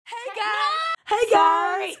Hey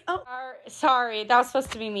guys. Sorry, that was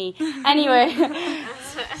supposed to be me. Anyway. Stop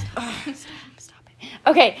it.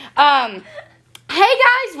 Okay. Hey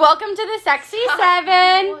guys, welcome to the Sexy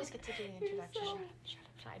Seven. You always get to do the introduction. Shut up.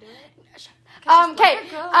 Should I do it? Okay.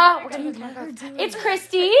 We're gonna go. It's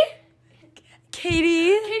Christy.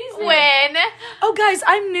 Katie. Win. Oh guys,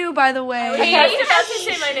 I'm new by the way. Katie, you have to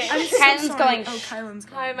say my name. I'm so Kylan's sorry. going. Oh, Kylan's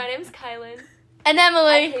going. Hi, my name's Kylan. And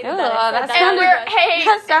Emily. hated Oh, that. that And sounded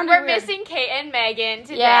that sounded we're weird. missing Kate and Megan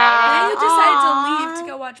today. Yeah. They decided Aw. to leave to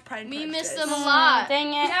go watch Pride and We Prejudice. missed them a lot. Dang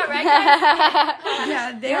it. Yeah, right, guys? Yeah,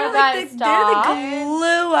 You they're guys like stop. they're the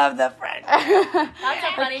glue of the friend. That's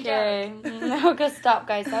a funny Okay. No, go stop,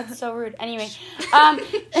 guys. That's so rude. Anyway, ugh.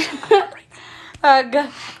 So,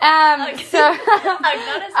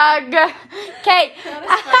 ugh. Okay.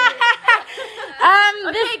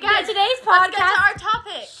 guys, today's Let's podcast. get to our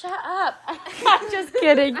topic. Shut up. I'm just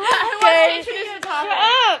kidding. Who wants to introduce the topic?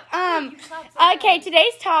 Shut up. Okay,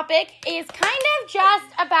 today's topic is kind of just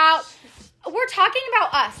about. We're talking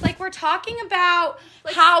about us. Like, we're talking about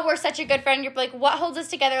how we're such a good friend group. Like, what holds us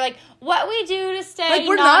together. Like, what we do to stay Like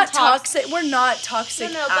we're not non-toxic. toxic. We're not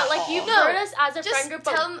toxic. No, but like you've heard us as a friend group.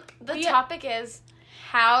 Tell them the topic is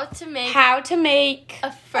how to make How to make a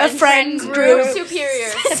A friend group superior.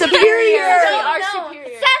 superior. We are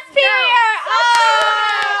superior. superior.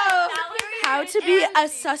 Oh! How to be a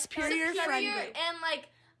superior friend Superior group. and like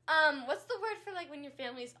what's the word for like when your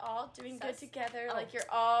family's all doing good together? Like you're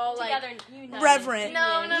all Together, like united. Reverent.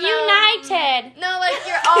 no. United. No, like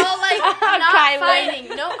you're all like not Kylan. fighting,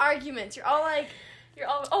 no arguments. You're all like You're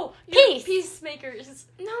all Peace. peacemakers.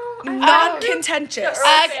 no. Non-contentious.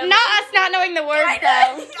 Not us not knowing the words,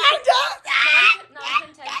 though. Not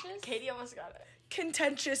contentious. Katie almost got it.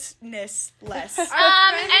 Contentiousness less.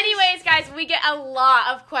 Anyways, guys, we get a lot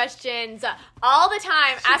of questions all the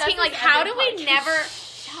time asking like, how do we never?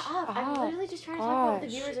 Shut up! I'm literally just trying to talk about what the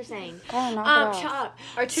viewers are saying. Shut up.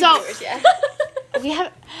 Or two So- viewers, yeah.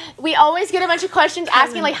 We always get a bunch of questions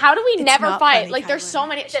asking like, how do we never not fight? funny, Like, there's so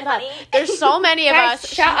many. Shut up. funny? There's so many of Guys,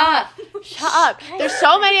 us. shut up. Shut up. There's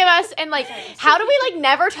so many of us, and like, how do we like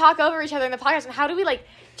never talk over each other in the podcast? And how do we like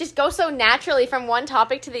just go so naturally from one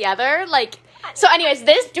topic to the other? Like, so anyways,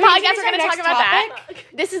 this we podcast introduce we're our gonna talk next about that.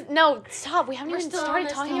 This is no stop. We haven't even still on started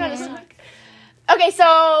this talking about this. topic. Okay, so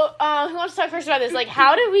who wants to talk first about this? Like,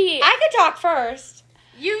 how do we? I could talk first.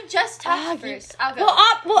 You just talk first. I'll go. Well,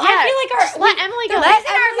 I feel like just let Emily go. the reason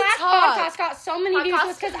our Emily last talk. podcast got so many views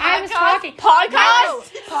was because I was Podcast? talking.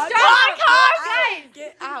 Podcast. Podcast.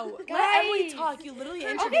 Get out. Let Guys. Emily talk. You literally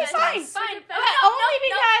Okay, introduced fine. us. Only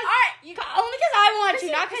because only because I want to,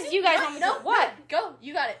 not because you guys want me to. What? Go.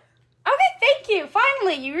 You got it. Okay, thank you.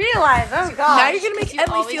 Finally, you realize. Oh God. Now you're gonna make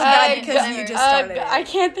Emily feel bad because you just started it. I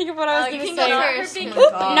can't think of what I was You going can to say. go first.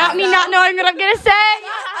 Oh my God. Not me not knowing what I'm going to say.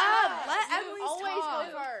 Let Emily Always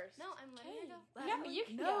talk. go first. No, I'm letting her go. Let you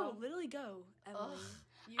can no, go. literally go, Emily.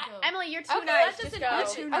 You go. Emily, you're too Okay, nice. that's Just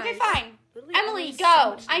just go. an Too Okay, nice. fine. Literally, Emily, Emily's go. so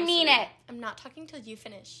much I mean nicer. it. I'm not talking till you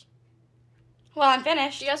finish. Well, I'm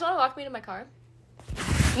finished. Do you guys want to walk me to my car?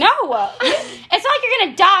 No. It's not like you're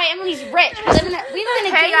going to die. Emily's rich. We live in a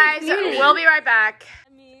Hey gated guys, community. we'll be right back.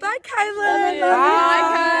 Bye, Kylan.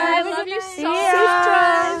 Bye. Love you so Safe much.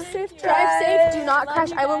 drive. Safe drive. Safe. Do not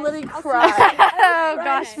crash. I will literally cry. Oh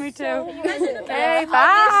gosh, me too. Okay, bye.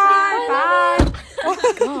 Bye. Oh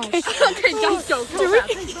my gosh. Okay, go.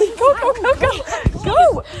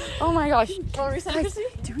 Go. Oh my gosh.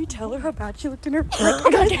 Do we tell her how bad she looked in her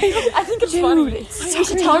I think it's funny. We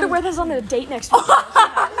should tell her to wear this on a date next week.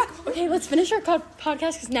 Okay, let's finish our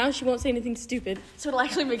podcast because now she won't say anything stupid. So it'll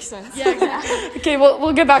actually make sense. Yeah, exactly. Okay,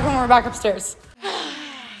 we'll get back when we're back upstairs.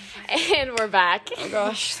 And we're back. Oh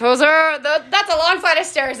gosh, that's a long flight of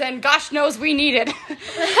stairs, and gosh knows we need it.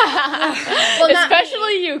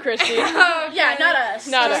 Especially you, Christy. Yeah, not us.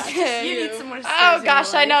 Not us. You need some more stairs Oh in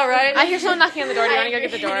gosh, your I life. know, right? I hear someone knocking on the door. Do you want to go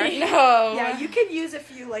get the door? No. Yeah, you could use a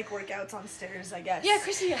few like workouts on stairs, I guess. Yeah,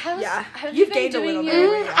 Chrissy, how have You've you been gained a doing little bit. your...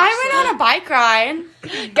 already, I went on a bike ride.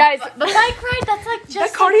 Guys, The bike ride, that's like The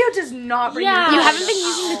just... cardio does not bring Yeah. you. you haven't been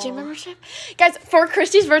using the gym membership? Guys, for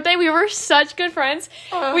Christy's birthday, we were such good friends.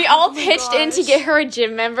 We all pitched in to get her a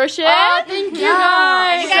gym membership. Oh, thank you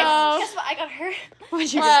guys. You guys, guess what I got her?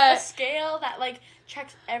 What'd you A scale that like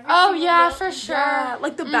checks every Oh single yeah, little- for sure. Yeah,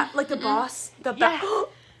 like the like the boss, the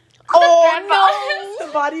Oh,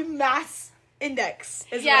 the body mass index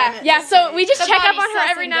is Yeah. what I meant Yeah, to so say. we just The check up body on her stress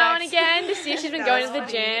every now and index. again to see if she's been That going to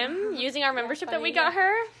was the funny. gym using our membership that we got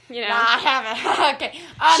her. You know, Nah, I haven't. Okay.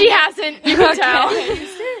 she hasn't. You can tell.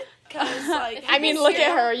 Cause like I mean, look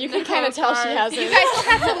at her. You can kind of tell she hasn't. You guys will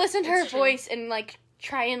have to listen to her voice and like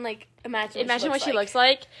try and like imagine Imagine what she looks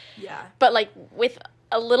like, yeah. but like with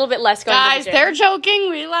a little bit less going Guys, to the gym. they're joking.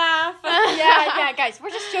 We laugh. yeah, guys, we're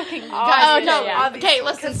just joking. Guys, no, yeah. Obviously, Okay,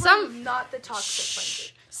 listen. 'cause we're not the toxic friend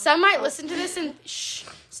group. Some might listen to this and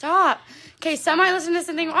stop. Okay, some might listen to this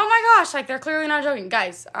and think, oh my gosh, like they're clearly not joking.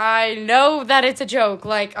 Guys, I know that it's a joke.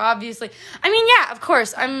 Like, obviously. I mean, yeah, of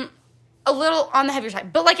course, I'm a little on the heavier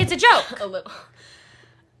side, but like it's a joke. A little.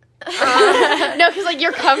 No, because like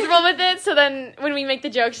you're comfortable with it, so then when we make the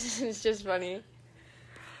jokes, it's just funny.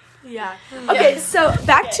 Yeah. Okay, so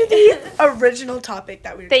back to the original topic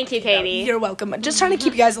that we were Thank you, talking about. Katie. You're welcome. Just trying to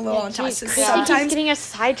keep you guys a little on task. Christy keeps Sometimes, getting us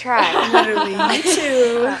sidetracked. literally, me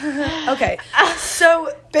too. Okay,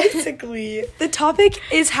 so basically, the topic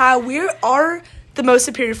is how we are the most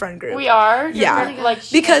superior friend group. We are. Yeah, Like,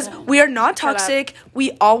 because we are not toxic.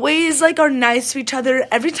 We always like are nice to each other.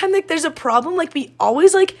 Every time like there's a problem, like we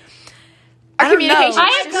always like. Our I don't know. communication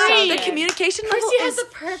I agree. The communication level Christy has is a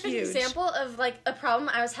perfect huge. example of like a problem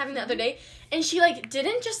I was having the other day, and she like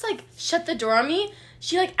didn't just like shut the door on me.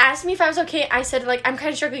 She like asked me if I was okay. I said like I'm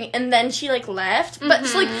kind of struggling, and then she like left. But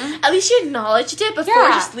so, like at least she acknowledged it before Yeah.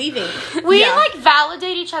 just leaving. we Yeah. like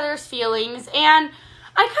validate each other's feelings, and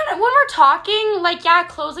I kind of when we're talking, like yeah,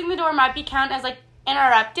 closing the door might be count as like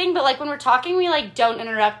interrupting, but like when we're talking, we like don't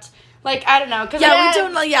interrupt. Like I don't know, because Yeah, we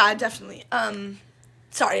don't like. Yeah, definitely.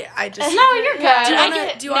 Sorry, I just. No, you're good. Do you I wanna-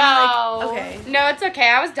 get it. do you wanna, like- No. okay. No, it's okay.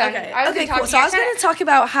 I was done. Okay. I was Okay. done Cool. So I was talking. gonna talk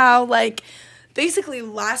about how like. Basically,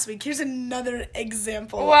 last week, here's another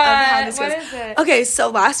example of how this What goes. is it? Okay, so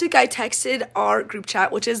last week I texted our group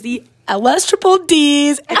chat, which is the LS Triple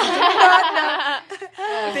Ds. If you do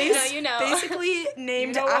not know, you know. Basically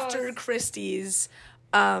named know after us. Christie's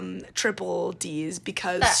Triple Ds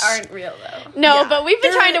because That aren't real though. No, Yeah. but we've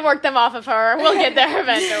been They're- trying to work them off of her. We'll get there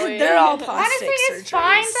eventually. they're all plastic Honestly, it's surgeries.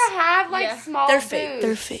 fine to have like Yeah. small They're boobs. fake.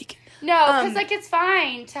 They're fake. No, because Um, like it's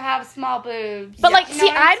fine to have small boobs. But like, You know see,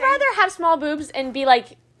 what I'm I'd saying? rather have small boobs and be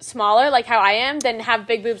like smaller, like how I am, than have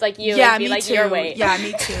big boobs like you Yeah, and be me like too. your weight. Yeah,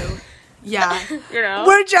 me too. Yeah. You know.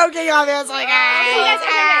 We're joking, obviously. Okay, guys,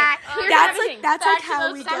 okay. That's like Back to how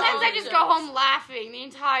those we Sometimes go. I just go home laughing the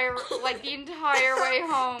entire way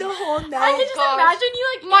home. The whole night. I can just gosh. imagine you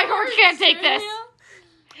like My in your heart can't take steering this. wheel,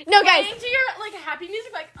 No, guys. playing to your like happy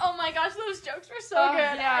music, like oh my gosh, those jokes were so Oh, good.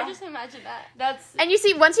 yeah. I just imagine that. That's And you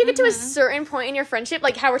see, once you get to a certain point in your friendship,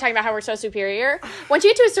 like how we're talking about how we're so superior, once you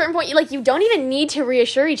get to a certain point, you don't even need to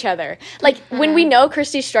reassure each other. Like when we know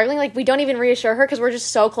Christy's struggling, like we don't even reassure her because we're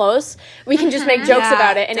just so close. We can just make jokes Yeah,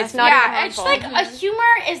 about it, and it's not even yeah. It's harmful. like a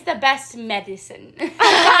humor is the best medicine.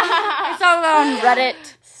 It's all on Reddit.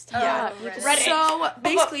 Yeah. Reddit. So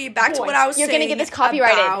basically, back to what I was You're saying gonna get this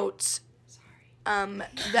copyrighted. about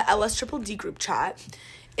the LS Triple D group chat.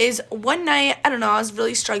 Is one night I don't know I was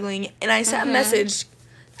really struggling and I sent a message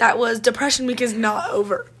that was depression week is not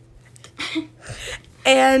over,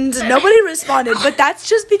 and nobody responded. But that's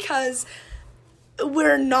just because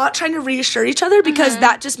we're not trying to reassure each other because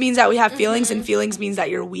that just means that we have feelings and feelings means that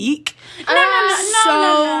you're weak.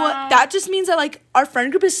 No. That just means that like our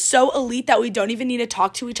friend group is so elite that we don't even need to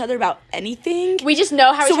talk to each other about anything. we just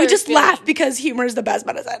know how. So each we other's just feeling. laugh because humor is the best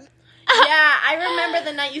medicine. Yeah, I remember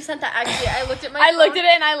the night you sent that. Actually, I looked at my. I looked phone,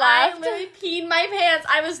 at it and I I laughed. literally peed my pants.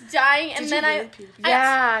 I was dying, and then I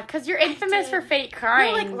Yeah, because you're infamous for fake no,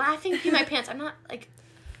 crying. like laughing, pee my pants. I'm not like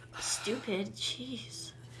stupid.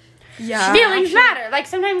 Jeez. Yeah. Feelings matter. Like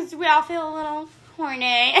sometimes we all feel a little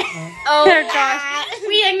horny. Oh gosh,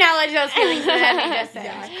 we acknowledge those feelings, but then we just say.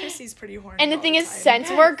 Yeah, Chrissy's pretty horny. And the all thing is, time. since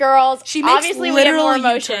we're girls, she makes obviously we have more literal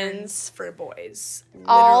emotions U-turns for boys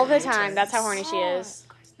all the Literal time. U-turns. That's how horny she is.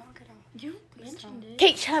 You mentioned it.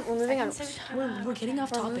 Kate, shut up. We're moving on. We're getting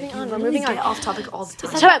off topic. moving on, You we're really moving on. get off topic all the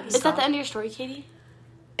time. Shut up. Is that the end of your story, Katie?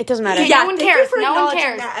 It doesn't matter. Yeah, no one thank you cares. for No one acknowledging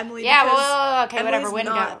cares. that, Emily, Yeah, because well, okay, whatever. Emily's Way to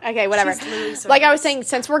not- go. Okay, whatever. She's literally so Like I nice. was saying,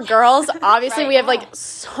 since we're girls, obviously Right. we have like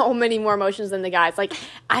so many more emotions than the guys. Like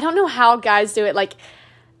I don't know how guys do it. Like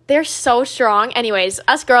they're so strong. Anyways,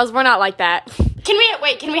 us girls, we're not like that. Can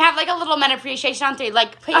we have like a little men appreciation on 3?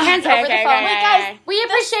 Like put your hands Okay, over okay, the phone. okay, Like okay, guys, okay. we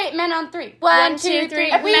appreciate men on 3. 1, 2, 3.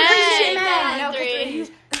 We appreciate Men. men. No, No, three.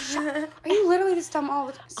 Are you literally this dumb all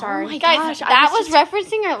the time? Sorry. Oh my Guys, gosh, that was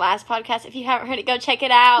referencing our last podcast. If you haven't heard it, go check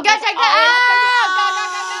it out. Go check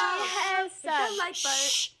that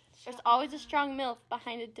There's always a strong MILF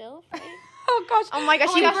behind a DILF, right? Oh gosh. Oh my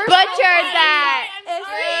gosh, you my butchered gosh. that.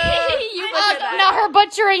 You not her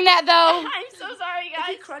butchering that though. I'm so sorry, If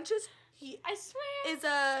he guys. crunches, he I swear. is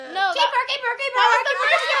a. No, Keep her. that was the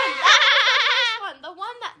first one. That was the first one. The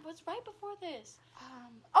one that was right before this.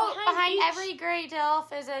 Oh, Behind behind each- every great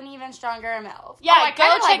DILF is an even stronger MILF. Yeah, oh, I go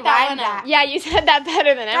kinda check like that rhymed one out. Yeah, you said that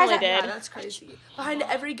better than Emily Yeah, did. that's crazy. Behind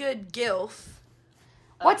every good gilf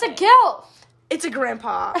What's a GILF? It's a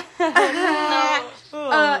grandpa.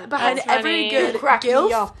 Behind every good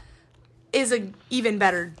gilf is a even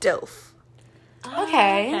better dilf.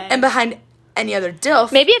 Okay. And behind any other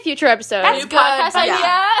dilf, Maybe a future episode. That's good. podcast But idea.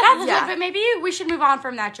 That's Yeah. good, but maybe we should move on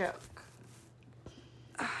from that joke.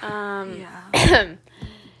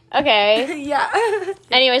 Okay. yeah.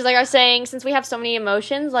 Anyways, like I was saying, since we have so many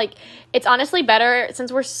emotions, like, it's honestly better,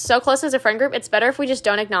 since we're so close as a friend group, it's better if we just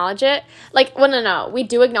don't acknowledge it. Like, well, no. We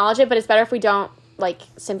do acknowledge it, but it's better if we don't, like,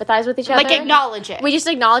 sympathize with each other. Like, acknowledge it. We just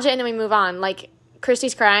acknowledge it and then we move on. Like,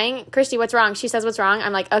 Christy's crying. Christy, what's wrong? She says what's wrong.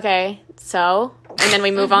 I'm like, okay, so? And then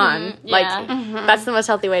we move on. Like, that's the most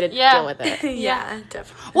healthy way to deal with it. Yeah,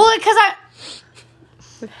 definitely. Well,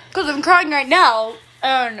 because I'm crying right now.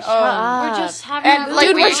 And We're just having and, a like,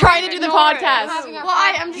 Dude, we're we trying to do the ignore it. podcast. Well,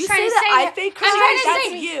 I'm just You trying say to that say I fake cry, I'm trying to that's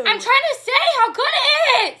say you. I'm trying to say how good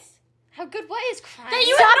it is. How good what is crying? That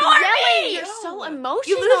you Stop ignore yelling. me. You're so emotional.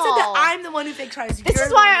 You literally said that I'm the one who fake cries. This You're is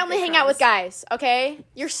the why one I who only fake hang out with cries. guys, okay?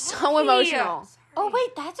 You're so emotional. Oh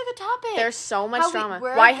wait, that's a good topic. There's so much How drama.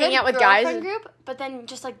 we're Why a hang good out with guys? girlfriend group, but then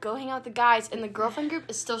just like go hang out with the guys, and the girlfriend group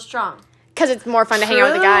is still strong. Because it's more fun to hang out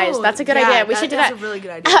with the guys. That's a good Yeah, idea. We should do that. That's a really good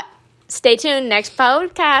idea. Stay tuned. Next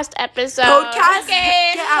podcast episode. Podcast?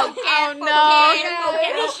 Okay. Get out. Oh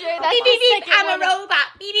no. Beep, beep, beep. I'm a robot.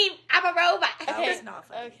 Beep, beep. I'm a robot. That was not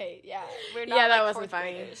funny. Okay, yeah, we're Yeah, that wasn't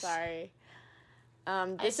funny. Sorry.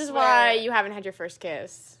 This is why you haven't had your first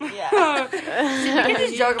kiss. Yeah.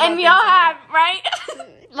 And we all have, right?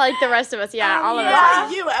 Like the rest of us. Yeah, all of us. Yeah,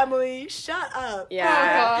 you, Emily. Shut up.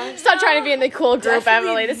 Yeah. Stop trying to be in the cool group, Definitely,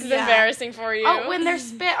 Emily. This is yeah. embarrassing for you. Oh, when there's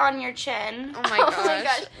spit on your chin. Oh my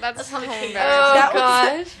gosh. That's so embarrassing. That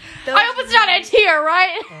was- that I hope it's not a tear,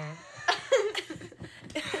 right?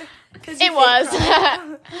 'cause you It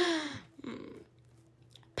was.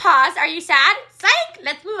 Pause. Are you sad? Psych.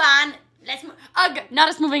 Let's move on. Let's move. Not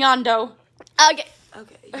us moving on, though. Okay.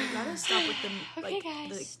 Okay, you gotta stop with them. Okay, Like,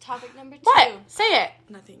 guys. Topic number 2. What? Say it.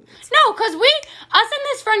 nothing. It's- No, because us in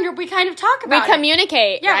this friend group, we kind of talk We about it.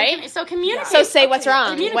 communicate, Yeah, right? so communicate. So say what's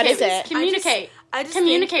wrong. Communicate. What is it? Communicate. I just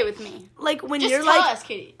Communicate with me. Like when Just you're tell like, us,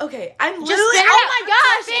 Katie. okay, I'm Just literally. spit it Oh out. my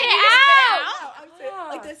gosh! Spit it Can you just out. I'm saying,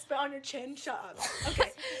 like the spit on your chin. Shut up.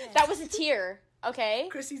 Okay, That was a tear, okay?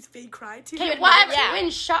 Chrissy's fake cry too. Okay, what? Yeah. Win,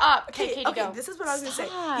 shut up. Okay, Katie, okay, go. this is what I was gonna say.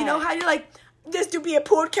 Stop. You know how you're like, this to be a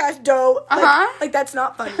podcast, though. Uh-huh. Like that's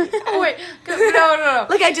not funny. Oh, wait. No.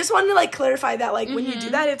 Like I just wanted to like clarify that like when you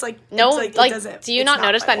do that, it's like No, it's, like, it doesn't. do you it's not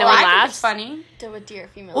notice that funny. no Well, one I think laughs? it's funny. Do a dear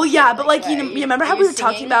female. Well, yeah, but like you know, where you remember how are we you were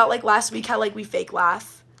talking singing? about like last week how like we fake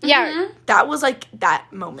laugh. Yeah. That was like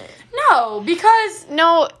that moment. No, because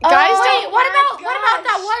No, guys wait, don't. what about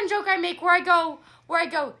that one joke I make where I go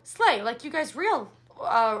slay like you guys real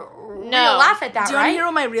laugh at that, Do you want to right? hear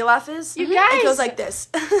what my real laugh is? You guys- It goes like this.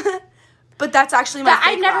 But that's actually my That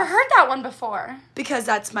I fake never laugh, heard that one before. because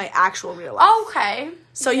that's my actual real laugh. Okay.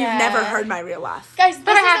 So yeah. you've never heard my real laugh. Guys, this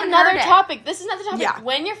But I is haven't another heard it. topic. This is another topic. Yeah.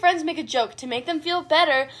 When your friends make a joke to make them feel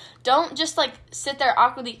better, don't just like sit there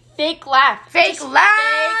awkwardly. Fake laugh. Fake Just laugh.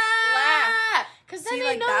 Fake laugh. Because then See, they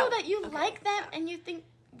like know that- that you okay. like them and you think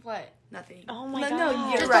what? Nothing. Oh my No, God.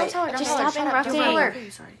 you're Just right. don't tell her. Just don't tell her. stop Shut up. Don't interrupting. tell her. Okay,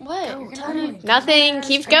 sorry. What? Go, You're gonna tell be- me. Nothing.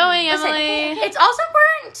 Keep going, Listen, Emily. it's also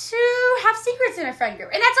important to have secrets in a friend group,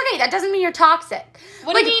 and that's okay. That doesn't mean you're toxic.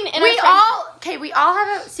 What do you mean in we a friend all we all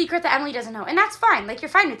have a secret that Emily doesn't know, and that's fine. Like you're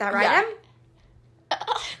fine with that, right, Yeah. Em?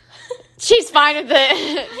 She's fine with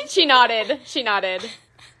it. She nodded.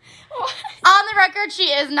 On the record, she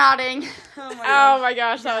is nodding. Oh my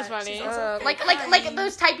gosh, that was funny. Like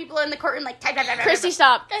those type people in the courtroom, like type. Christy,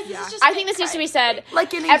 stop. Guys, this Yeah. is just I think this needs to be said.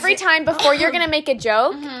 Like an Every time before you're gonna make a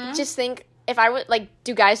joke, Mm-hmm. just think, if I would, like,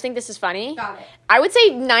 do guys think this is funny? Got it. I would say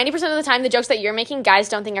 90% of the time the jokes that you're making, guys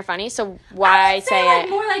don't think are funny, so why say like it?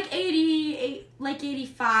 more like 80, like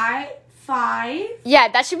 85, 5. Yeah,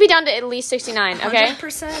 that should be down to at least 69, okay?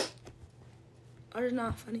 100% are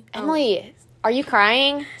not funny. Emily, are you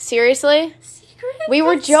crying? Seriously? Secret? We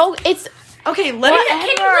were joking. It's Okay, let me. Can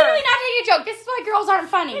you literally not take a joke? This is why girls aren't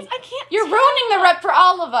funny. I can't. You're ruining the rep for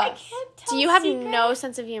all of us. do you have no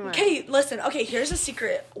sense of humor? Okay, listen. Okay, here's a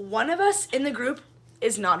secret. One of us in the group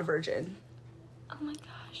is not a virgin, Oh my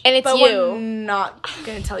gosh. And it's but we're you. not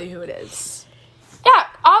gonna tell you who it is. Yeah,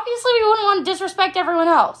 obviously we wouldn't want to disrespect everyone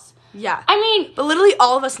else. Yeah, I mean, but literally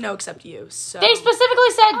all of us know except you. So they specifically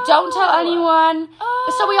said don't tell Oh. anyone.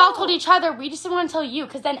 So we all told each other. We just didn't want to tell you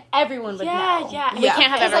because then everyone would know. Yeah. We can't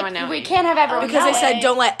have It's everyone like, know. we can't have everyone because know they said it.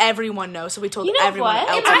 don't let everyone know, so we told You know everyone what?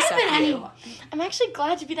 else It might have except been you. anyone. I'm actually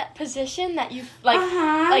glad to be that position that you like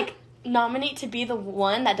Uh-huh. like nominate to be the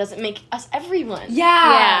one that doesn't make us everyone.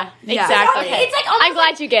 Yeah, Yeah. exactly. It's like almost I'm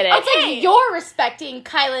glad you get it. It's like you're respecting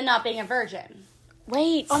Kyla not being a virgin.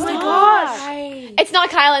 Wait. Oh my gosh. It's not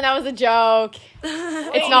Kylan. That was a joke.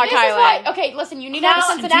 It's not This is Kylan. why. Okay, listen. You need to have a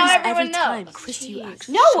sense of humor. everyone knows. Christy, you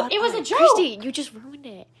actually. No, it was a joke. Christy, you just ruined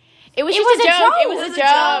it. It was It just was a a joke. joke. It was a It was a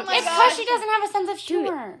joke. joke. It's because she doesn't have a sense of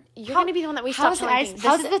humor. You're gonna be the one that we How stop is it? telling things.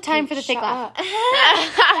 How's the time for the fake laugh?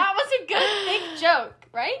 That was a good fake joke,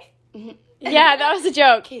 right? Yeah, that was a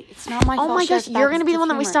joke. It's not my Oh fault. my she has gosh, bad you're gonna be the sense one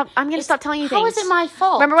that of we humor. stop. I'm gonna stop telling you things. How is it my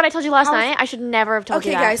fault? Remember what I told you last night? I should never have told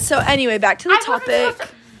Okay, you that. guys. So anyway, back to the I wasn't topic.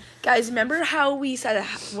 supposed Guys, remember how we said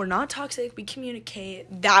we're not toxic, we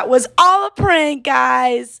communicate. That was all a prank,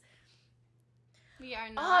 guys. We are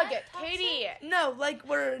not. Katie. No, like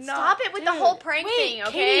we're not. Stop it with the whole prank thing,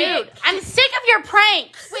 okay? Dude, I'm sick of your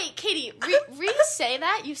pranks. Wait, Katie, re-say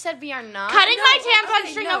that. You said we are not. Cutting my tampon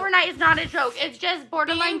okay, string no. overnight is not a joke. It's just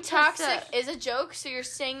borderline Being toxic toxic. is a joke, so you're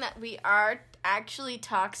saying that we are actually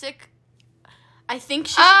toxic. I think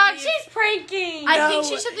she Oh, should leave. she's pranking. I think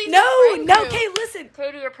she should leave No, the friend no, group. okay, listen.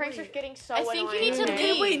 Katie, your pranks are getting so I think you need to annoying. leave.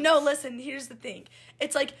 Okay, wait, no, listen. Here's the thing.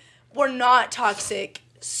 It's like we're not toxic,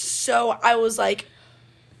 so I was like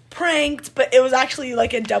pranked, but it was actually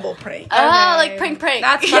like a double prank. Oh, like prank.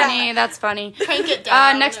 That's funny. That's funny. Prank it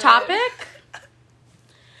down. Next topic.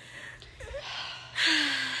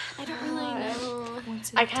 I don't really know.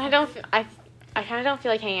 I kind of don't. I kind of don't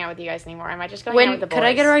feel like hanging out with you guys anymore. I might just go hang out When with the boys. could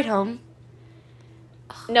I get a ride home?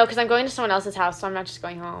 No, because I'm going to someone else's house, so I'm not just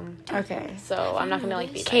going home. Okay. So I'm not gonna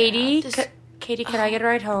like be. Katie, Just- Katie, could I get a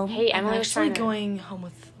ride home? Hey, I'm Emily was actually trying to. going home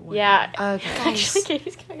with one. Yeah. Okay. Actually,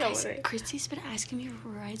 Katie's gonna go with me. Christy's been asking me for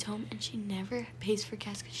rides home, and she never pays for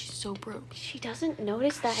gas because she's so broke. She doesn't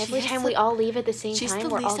notice that every has time the- we all leave at the same she's time, the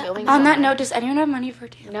we're all least going. On that somewhere. note, does anyone have money for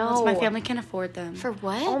tampons? No. My family can afford them. For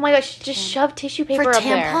what? Oh my gosh! Just shove tissue paper for up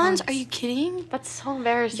there. tampons? Are you kidding? That's so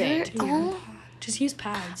embarrassing. Oh, Just use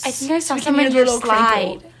pads. I think I saw we can some hear in the your little slide.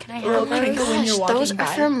 crinkle. Can I A little have those? crinkle when you're walking those are by.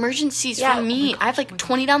 for emergencies Yeah. for me. I have like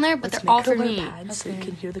 20 down there, but they're all for me. So you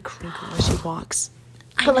can hear the crinkle when she walks.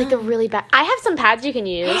 But like the really bad. I have some pads you can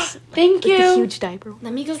use. Thank you. The huge diaper.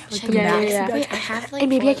 Let me go check the it out. max. Wait, I have like. And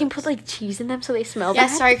maybe I 4 can of put those. like cheese in them so they smell Yeah,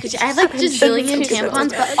 bad. sorry, because I have like gazillion tampons,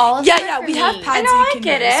 but all of Yeah, them yeah, are for we have me. pads. I know, you I can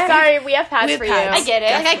get use. it. Sorry, we have pads We have for pads. you. I get it.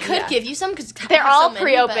 Like I Definitely, could yeah. give you some because They're all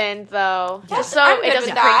pre-opened though, just so I'm it good doesn't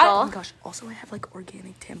with that. Oh my crinkle. gosh. Also, I have like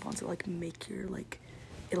organic tampons that like make your like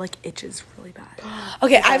it like itches really bad.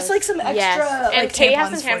 Okay, I have like some extra Yes, and like Katie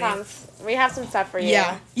has tampons some for you. tampons. We have some stuff for you.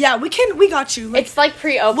 Yeah, yeah, we got you. Like, It's like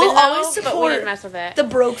pre-opened We'll though, always but we support didn't mess with it. the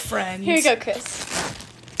broke friends. Here you go, Chris.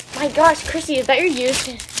 My gosh, Chrissy, is that your used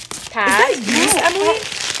pad? Is that used,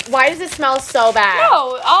 Emily? Why does it smell so bad?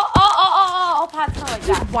 No, all pads smell like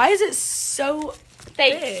that. Why is it so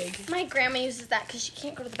Thanks. big? My grandma uses that because she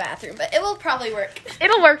can't go to the bathroom, but it will probably work.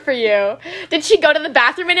 It'll work for you. Did she go to the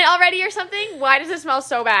bathroom in it already or something? Why does it smell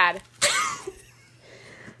so bad?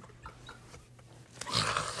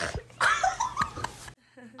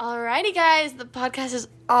 Alrighty, guys, the podcast is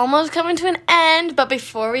almost coming to an end, but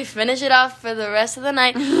before we finish it off for the rest of the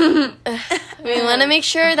night, we want to make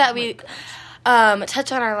sure that we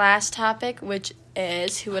touch on our last topic, which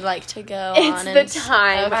is who would like to go on. It's the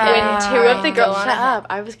time when two of the girls. Shut up!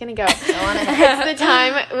 I was gonna go. It's the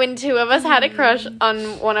time when two of us had a crush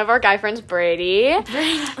on one of our guy friends, Brady,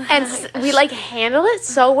 and we like handled it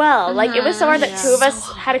so well. Like it was so hard that two of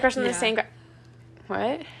us had a crush on the same guy.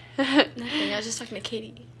 What? Nothing, I was just talking to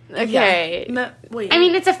Katie. Okay. No, wait. I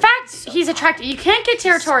mean, it's a fact. He's attractive. You can't get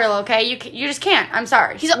territorial, okay? You just can't. I'm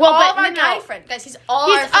sorry. He's Well, all but of our no. guy friend, guys. He's all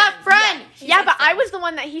He's our a friend. Yeah, but I was the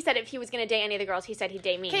one that he said if he was gonna date any of the girls, he said he'd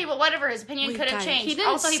date me. Okay, well, whatever. His opinion Wait, could have guys. changed. He didn't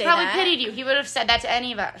Also, he say probably that. pitied you. He would have said that to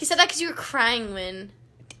any of us. He said that because you were crying when.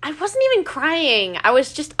 I wasn't even crying. I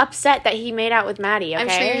was just upset that he made out with Maddie. Okay. I'm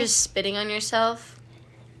sure you're just spitting on yourself.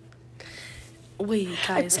 Wait,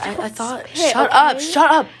 guys, I thought. spit, Shut okay? up!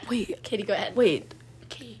 Shut up! Wait, Katie, go ahead. wait,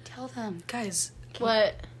 Okay, tell them. guys.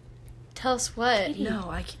 What? Tell us what. No,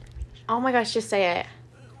 I can't. Oh my gosh, just say it.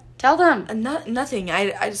 Tell them. Nothing. I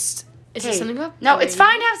just. Is Okay. it something about No, it's Brady?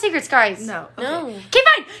 fine to have secrets, guys. No. Okay. No. Okay,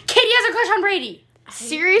 fine. Katie has a crush on Brady.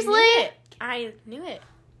 Seriously? I knew it.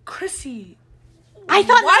 Chrissy. I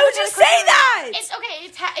thought. Why would you say that? It's okay.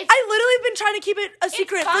 It's I literally been trying to keep it a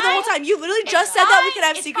secret for the whole fine. time. You literally just said that we could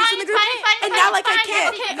have It's secrets fine, in the group, it's fine, and it's now fine, like I it's fine,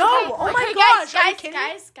 can't. okay, No, okay, oh my okay, gosh, are you kidding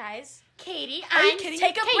me? guys. Katie, Are you I'm kidding me?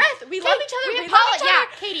 Take a breath. We love each other. We love apologize. each Yeah,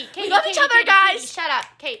 other. Katie, love each other, guys. Katie, shut up,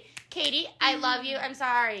 Katie, I love you. I'm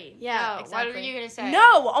sorry. Yeah, Go. What are exactly. you gonna say?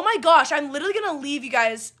 No, oh my gosh, I'm literally gonna leave you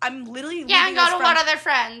guys. I'm literally Yeah, leaving and go this to from- what other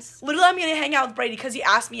friends? Literally, I'm gonna hang out with Brady because he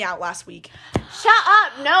asked me out last week. Shut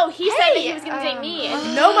up. No, he said that he was going to date me.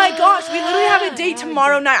 And No, my gosh, we literally have a date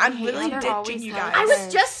tomorrow night. I'm literally They're ditching always you like guys. I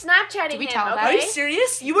was just Snapchatting we him, tell okay? Are you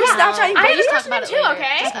serious? You were Snapchatting I have a Brady? crush on him too,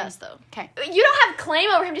 okay? Just us, though. Okay. You don't have claim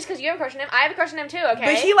over him just because you have a crush on him. I have a crush on him too, okay?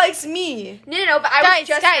 But he likes me. No, but I was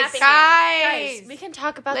just snapping him. Guys, We can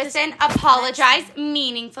talk about Listen, apologize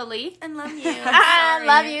meaningfully. I love you. I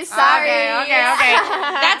love you, sorry. Okay.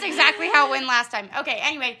 That's exactly how it went last time. Okay,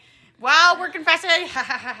 anyway, while we're confessing,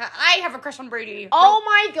 I have a crush on Brady. Oh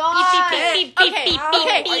my god. Beep, beep, beep, Okay, beep,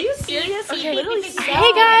 okay. beep, Are you beep, serious? beep, He beep, literally beep, said beep, Hey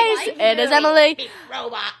beep, guys, beep, it is beep, Emily. beep,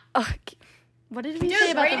 robot. What did we Dude,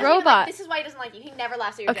 say about Brady the doesn't even robot? This is why he doesn't like you. He never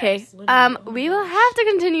laughs at your Okay, jokes. we will have to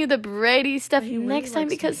continue the Brady stuff next time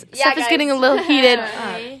because Yeah, stuff is guys. getting a little heated.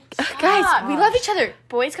 Guys, we love each other.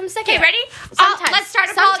 Boys come second. Okay, ready? Sometimes. Let's start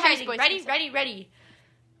Sometimes apologizing. boys Ready, come ready, ready.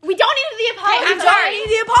 We don't need to do the apology. I'm We sorry. don't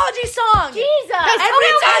need the apology song. Jesus.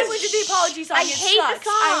 Every time we do the apology song, I it hate the sucks.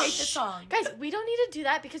 song. I hate the song. Guys, we don't need to do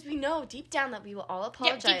that because we know deep down that we will all Yeah,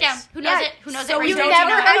 apologize. deep down. Who knows it? Who knows so it? we Right don't now? do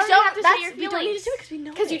that. I don't have to say That's- your we don't need feelings. to do it because we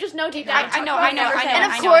know Because you it. just know deep down. I know. And And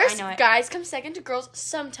of I course, know it. guys come second to girls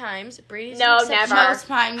sometimes. Brady's No, an exception. never. Most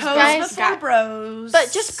times, Hoes Guys, before bros.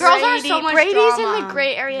 But just Girls Brady. are so much Brady's drama. in the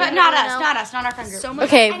gray area. But here, not you us, know? not us, not our friend group.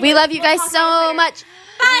 Okay, we love you guys so much.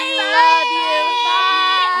 Bye. We love you. Bye.